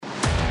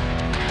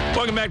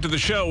Welcome back to the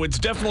show. It's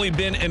definitely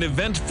been an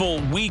eventful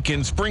week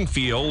in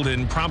Springfield,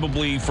 and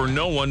probably for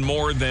no one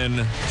more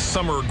than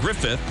Summer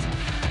Griffith,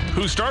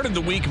 who started the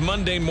week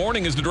Monday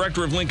morning as the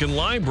director of Lincoln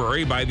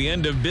Library. By the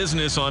end of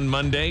business on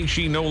Monday,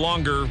 she no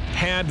longer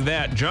had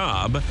that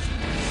job.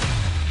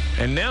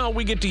 And now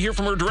we get to hear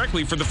from her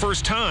directly for the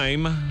first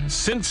time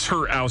since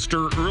her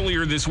ouster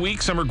earlier this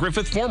week. Summer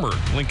Griffith, former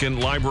Lincoln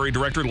Library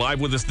director,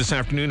 live with us this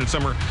afternoon. And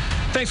Summer,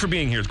 thanks for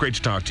being here. It's great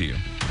to talk to you.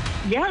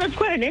 Yeah, that's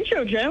quite an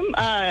intro, Jim.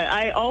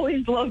 I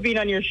always love being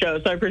on your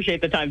show, so I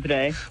appreciate the time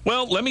today.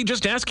 Well, let me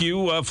just ask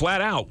you flat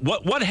out,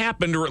 what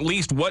happened, or at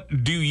least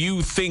what do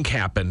you think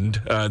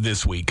happened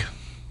this week?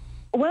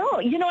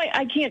 Well,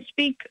 I can't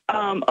speak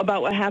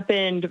about what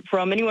happened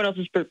from anyone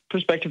else's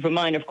perspective of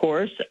mine, of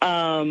course.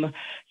 I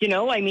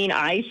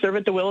serve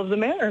at the will of the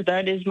mayor.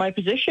 That is my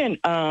position.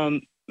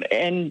 And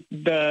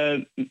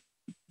the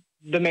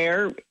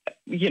mayor,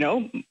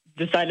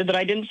 decided that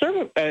I didn't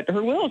serve at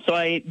her will. So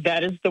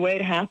that is the way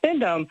it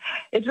happened.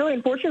 It's really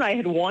unfortunate. I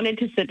had wanted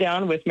to sit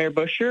down with Mayor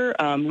Busher.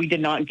 We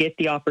did not get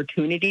the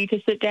opportunity to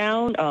sit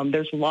down.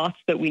 There's lots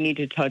that we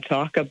needed to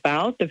talk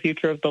about, the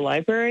future of the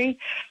library.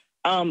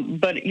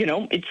 But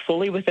it's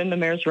fully within the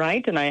mayor's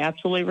right, and I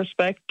absolutely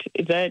respect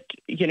that,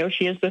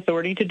 she has the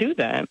authority to do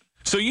that.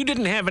 So you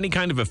didn't have any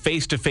kind of a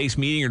face-to-face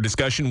meeting or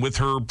discussion with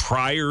her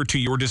prior to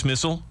your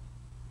dismissal?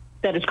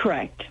 That is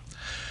correct.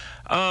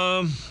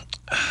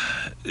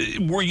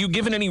 Were you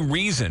given any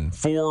reason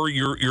for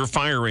your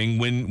firing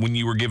when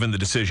you were given the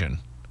decision?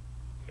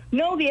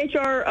 No, the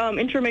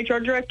interim HR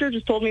director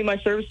just told me my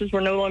services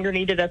were no longer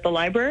needed at the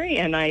library,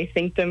 and I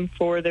thanked them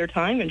for their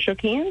time and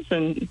shook hands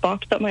and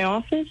boxed up my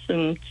office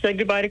and said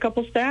goodbye to a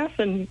couple staff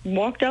and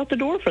walked out the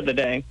door for the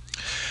day.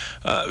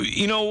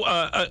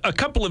 A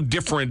couple of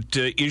different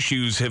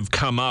issues have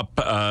come up,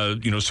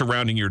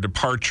 surrounding your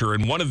departure.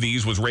 And one of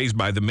these was raised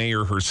by the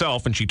mayor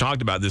herself. And she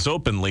talked about this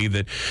openly,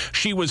 that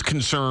she was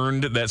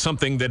concerned that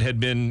something that had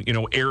been,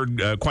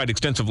 aired quite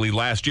extensively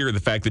last year, the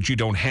fact that you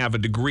don't have a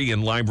degree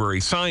in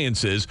library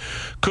sciences,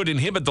 could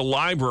inhibit the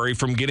library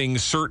from getting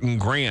certain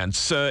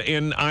grants.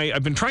 And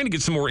I've been trying to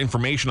get some more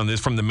information on this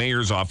from the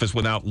mayor's office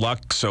without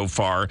luck so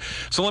far.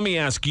 So let me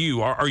ask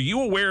you, are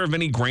you aware of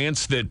any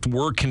grants that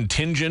were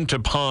contingent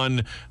upon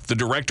the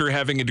director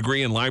having a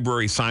degree in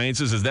library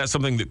sciences? Is that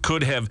something that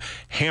could have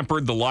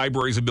hampered the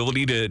library's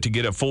ability to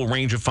get a full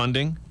range of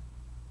funding?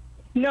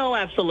 No,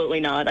 absolutely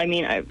not. I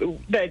mean,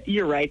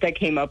 you're right. That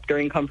came up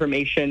during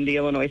confirmation. The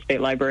Illinois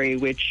State Library,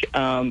 which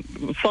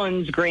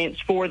funds grants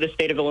for the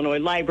state of Illinois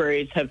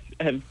libraries, have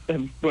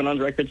went on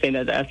the record saying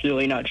that's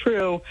absolutely not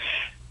true.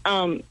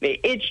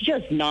 It's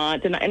just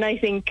not. And I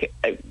think,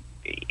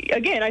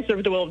 again, I serve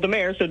at the will of the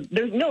mayor, so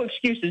there's no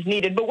excuses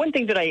needed. But one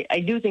thing that I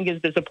do think is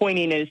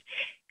disappointing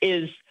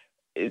is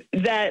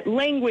that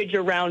language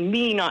around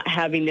me not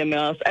having the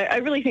MLS. I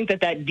really think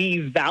that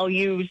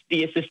devalues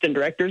the assistant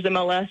director's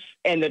MLS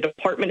and the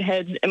department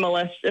head's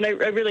MLS. And I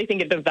really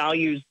think it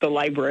devalues the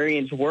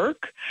librarian's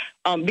work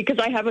because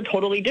I have a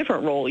totally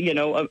different role.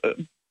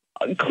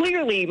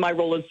 Clearly my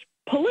role is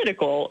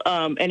political,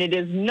 and it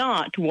is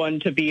not one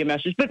to be a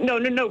message. But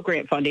no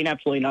grant funding,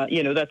 absolutely not.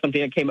 That's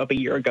something that came up a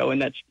year ago,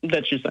 and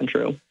that's just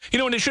untrue.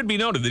 And it should be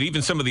noted that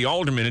even some of the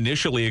aldermen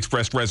initially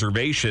expressed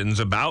reservations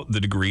about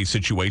the degree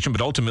situation, but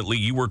ultimately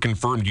you were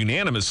confirmed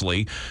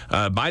unanimously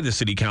by the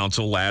city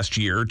council last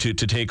year to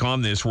take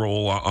on this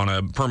role on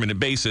a permanent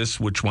basis,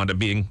 which wound up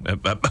being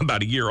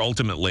about a year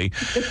ultimately.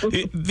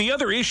 The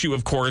other issue,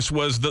 of course,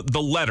 was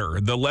the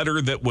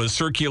letter that was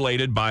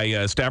circulated by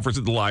staffers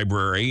at the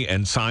library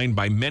and signed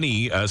by many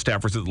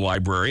staffers at the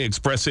library,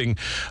 expressing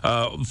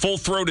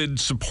full-throated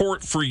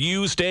support for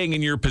you staying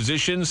in your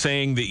position,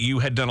 saying that you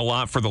had done a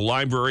lot for the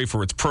library,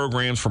 for its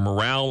programs, for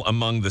morale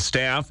among the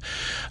staff.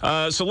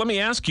 So let me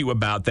ask you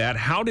about that.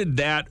 How did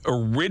that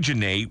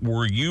originate?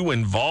 Were you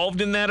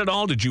involved in that at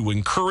all? Did you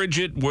encourage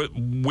it?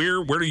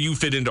 Where do you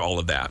fit into all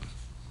of that?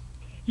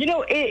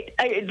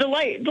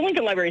 The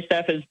Lincoln Library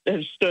staff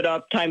has stood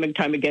up time and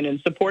time again in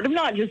support of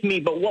not just me,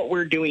 but what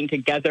we're doing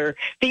together.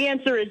 The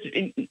answer is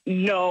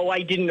no,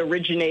 I didn't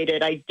originate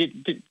it.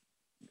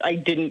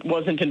 I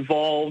wasn't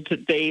involved.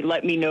 They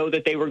let me know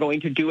that they were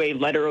going to do a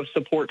letter of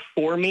support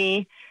for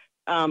me.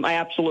 I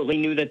absolutely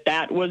knew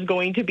that was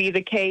going to be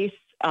the case.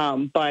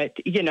 But,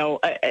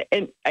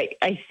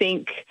 I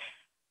think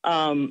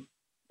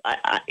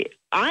I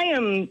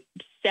am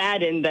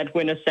saddened that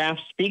when a staff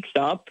speaks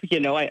up,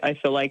 I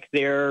feel like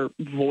their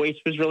voice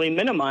was really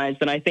minimized.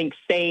 And I think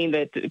saying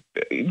that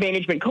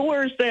management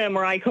coerced them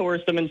or I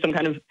coerced them in some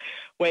kind of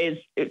way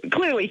is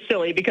clearly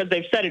silly because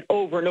they've said it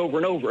over and over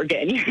and over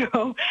again,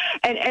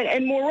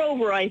 And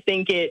moreover, I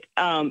think it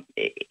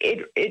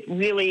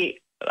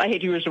really, I hate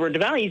to use the word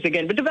devalues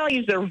again, but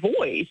devalues their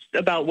voice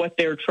about what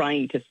they're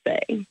trying to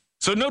say.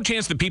 So no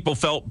chance that people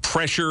felt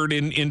pressured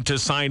into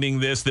signing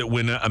this, that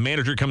when a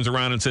manager comes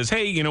around and says,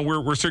 hey,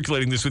 we're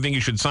circulating this, we think you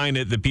should sign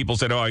it, that people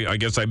said, oh, I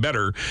guess I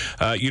better.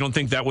 You don't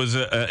think that was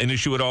an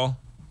issue at all?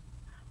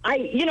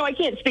 I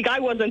can't speak. I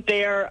wasn't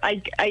there.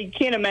 I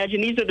can't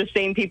imagine. These are the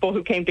same people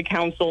who came to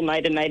council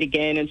night and night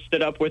again and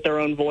stood up with their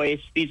own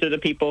voice. These are the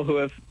people who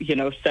have,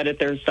 said it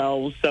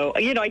themselves. So,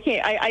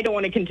 I don't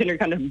want to continue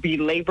kind of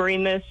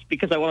belaboring this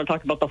because I want to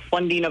talk about the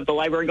funding of the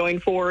library going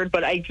forward.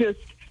 But I just,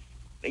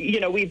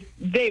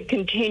 they've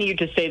continued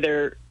to say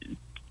to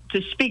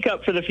speak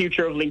up for the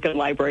future of Lincoln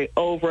Library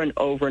over and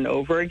over and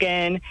over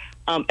again.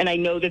 And I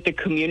know that the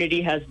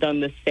community has done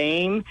the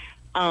same.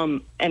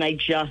 And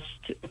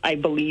I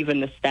believe in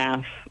the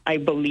staff. I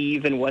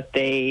believe in what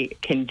they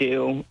can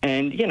do.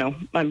 And,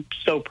 I'm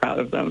so proud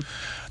of them.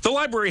 The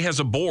library has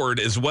a board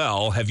as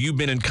well. Have you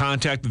been in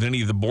contact with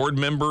any of the board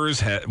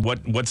members?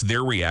 What's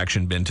their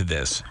reaction been to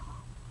this?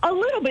 A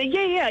little bit,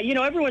 yeah.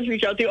 Everyone's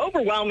reached out. The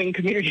overwhelming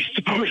community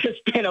support has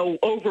been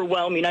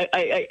overwhelming.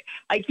 I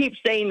keep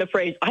saying the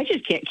phrase, I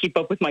just can't keep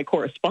up with my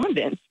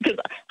correspondence because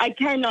I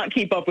cannot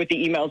keep up with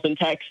the emails and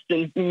texts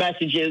and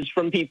messages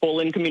from people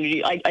in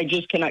community. I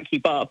just cannot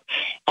keep up.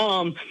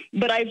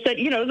 But I've said,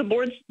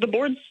 the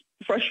board's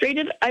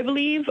frustrated, I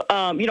believe.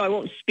 I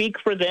won't speak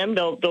for them.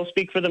 They'll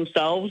speak for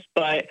themselves,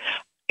 but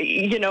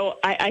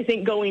I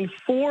think going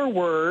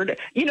forward,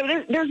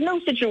 there's no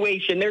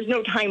situation, there's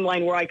no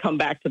timeline where I come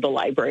back to the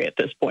library at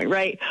this point,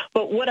 right?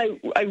 But what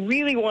I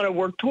really want to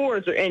work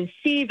towards and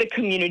see the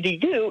community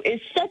do is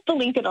set the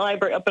Lincoln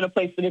Library up in a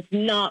place that it's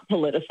not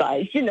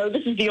politicized.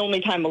 This is the only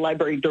time a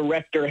library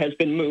director has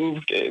been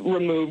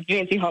removed.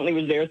 Nancy Huntley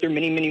was there through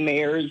many, many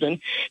mayors.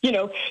 And,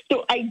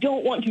 so I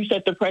don't want to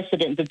set the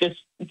precedent that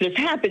this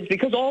happens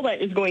because all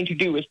that is going to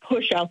do is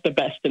push out the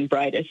best and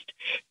brightest.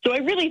 So I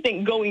really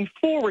think going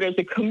forward as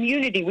a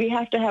community, we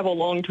have to have a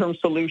long-term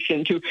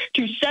solution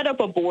to set up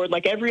a board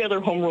like every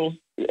other home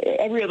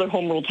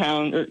rule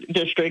town or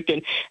district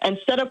and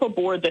set up a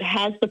board that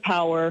has the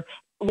power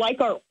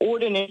like our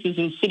ordinances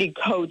and city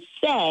code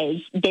says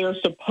they're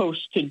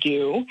supposed to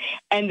do,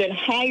 and then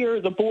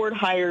the board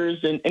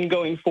hires and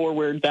going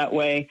forward that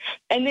way.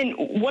 And then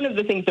one of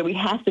the things that we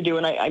have to do,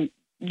 and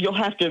you'll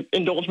have to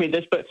indulge me in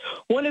this, but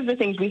one of the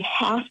things we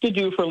have to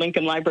do for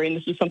Lincoln Library, and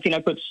this is something I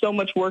put so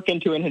much work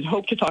into and had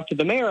hoped to talk to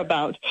the mayor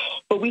about,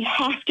 but we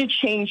have to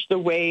change the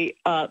way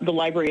the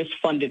library is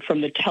funded from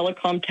the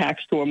telecom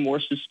tax to a more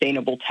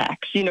sustainable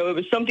tax. It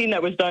was something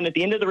that was done at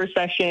the end of the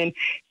recession.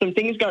 Some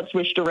things got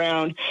switched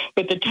around,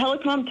 but the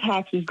telecom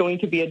tax is going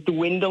to be a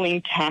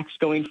dwindling tax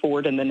going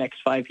forward in the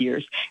next 5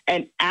 years.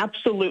 And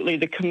absolutely,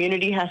 the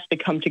community has to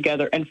come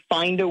together and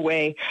find a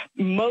way.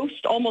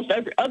 Almost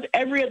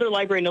every other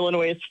library in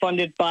Illinois is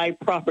funded by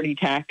property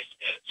tax.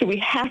 So we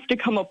have to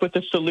come up with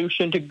a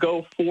solution to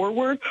go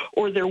forward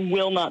or there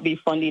will not be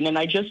funding. And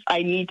I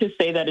need to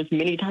say that as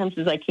many times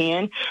as I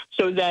can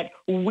so that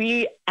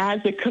we as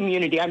a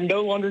community, I'm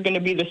no longer going to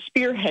be the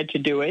spearhead to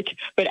do it,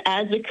 but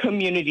as a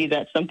community,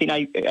 that's something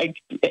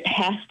it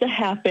has to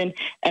happen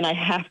and I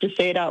have to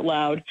say it out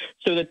loud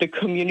so that the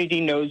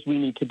community knows we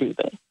need to do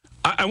this.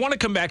 I want to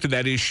come back to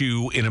that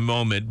issue in a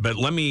moment, but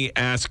let me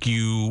ask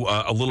you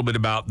a little bit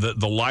about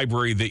the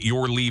library that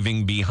you're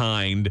leaving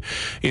behind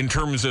in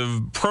terms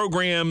of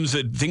programs,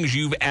 things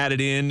you've added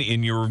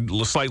in your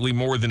slightly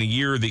more than a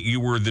year that you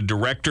were the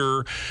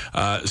director,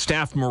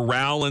 staff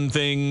morale and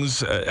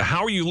things.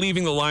 How are you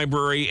leaving the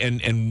library,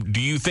 and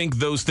do you think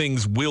those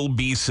things will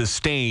be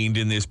sustained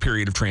in this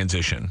period of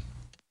transition?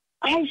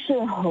 I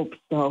sure hope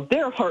so.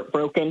 They're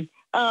heartbroken.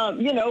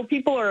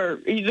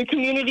 The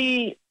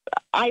community...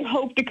 I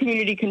hope the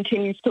community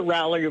continues to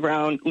rally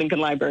around Lincoln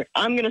Library.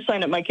 I'm going to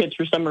sign up my kids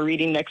for summer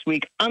reading next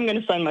week. I'm going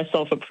to sign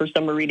myself up for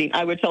summer reading.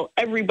 I would tell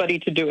everybody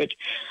to do it.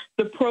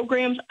 The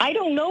programs, I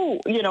don't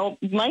know,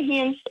 my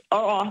hands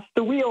are off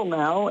the wheel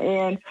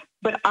now,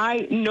 but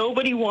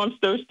nobody wants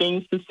those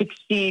things to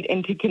succeed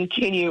and to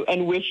continue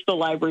and wish the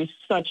library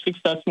such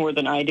success more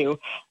than I do.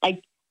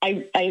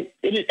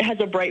 It has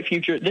a bright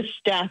future. The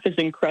staff is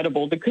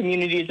incredible. The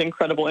community is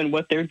incredible in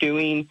what they're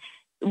doing.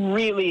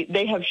 Really,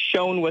 they have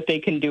shown what they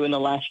can do in the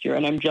last year,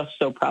 and I'm just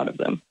so proud of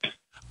them.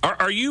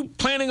 Are you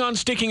planning on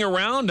sticking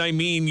around? I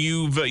mean,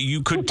 you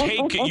could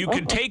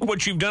take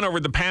what you've done over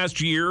the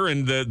past year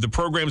and the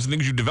programs and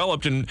things you've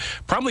developed, and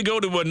probably go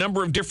to a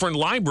number of different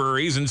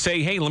libraries and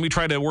say, "Hey, let me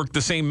try to work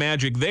the same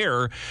magic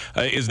there."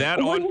 Is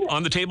that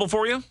on the table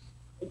for you?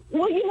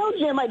 Well,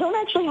 Jim, I don't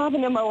actually have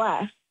an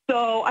MLS,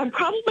 so I'm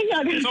probably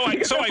not going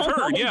to. So I've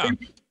heard, yeah.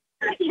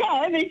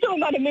 Yeah, they told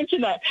me to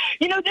mention that.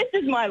 This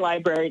is my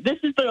library. This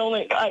is the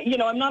only,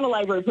 I'm not a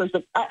library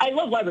person. I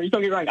love libraries, don't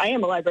get me wrong. I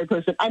am a library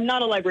person. I'm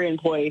not a library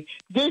employee.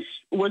 This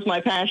was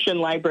my passion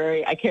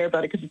library. I care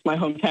about it because it's my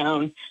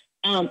hometown.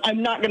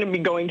 I'm not going to be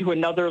going to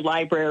another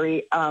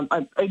library.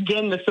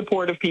 Again, the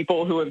support of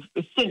people who have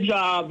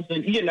jobs,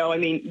 and,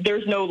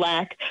 there's no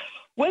lack.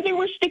 Whether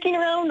we're sticking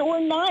around or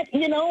not,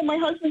 my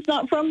husband's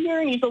not from here,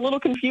 and he's a little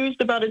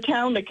confused about a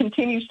town that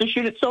continues to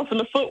shoot itself in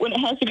the foot when it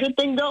has a good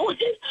thing going.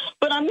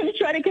 But I'm going to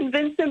try to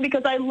convince him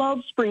because I love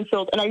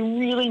Springfield, and I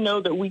really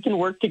know that we can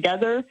work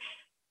together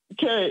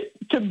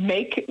to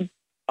make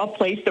a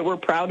place that we're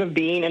proud of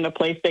being and a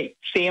place that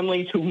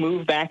families who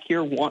move back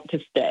here want to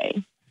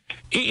stay.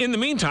 In the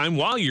meantime,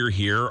 while you're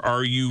here,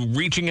 are you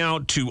reaching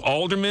out to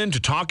aldermen to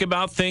talk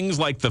about things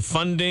like the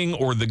funding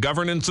or the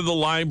governance of the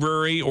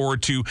library, or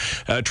to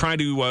try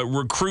to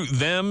recruit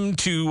them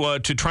to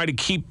try to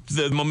keep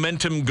the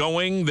momentum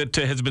going that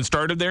has been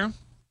started there?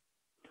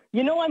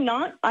 I'm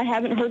not. I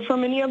haven't heard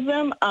from any of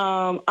them.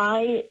 I'm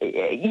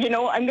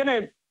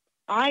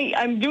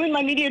doing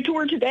my media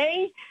tour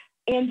today,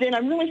 and then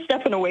I'm really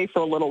stepping away for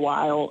a little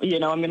while. I'm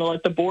going to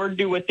let the board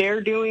do what they're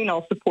doing.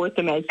 I'll support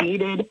them as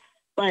needed.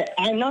 But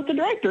I'm not the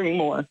director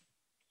anymore.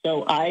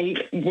 So I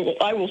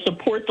will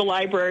support the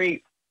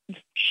library,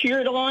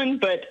 cheer it on,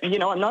 but,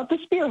 I'm not the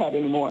spearhead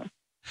anymore.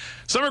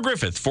 Summer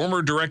Griffith,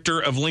 former director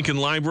of Lincoln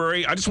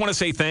Library. I just want to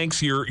say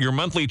thanks. Your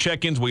monthly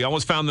check-ins, we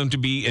always found them to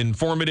be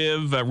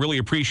informative, really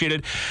appreciate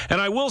it.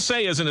 And I will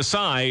say, as an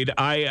aside,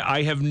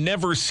 I have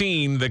never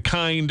seen the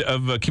kind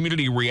of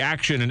community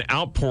reaction and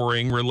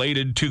outpouring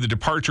related to the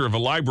departure of a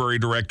library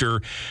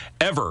director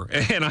ever.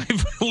 And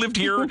I've lived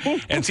here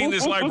and seen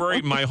this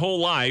library my whole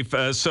life,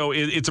 so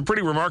it's a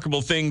pretty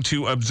remarkable thing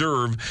to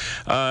observe.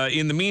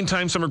 In the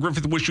meantime, Summer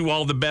Griffith, wish you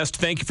all the best.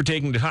 Thank you for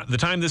taking the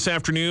time this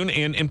afternoon,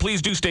 and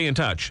please do stay in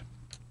touch.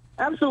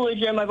 Absolutely,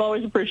 Jim. I've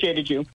always appreciated you.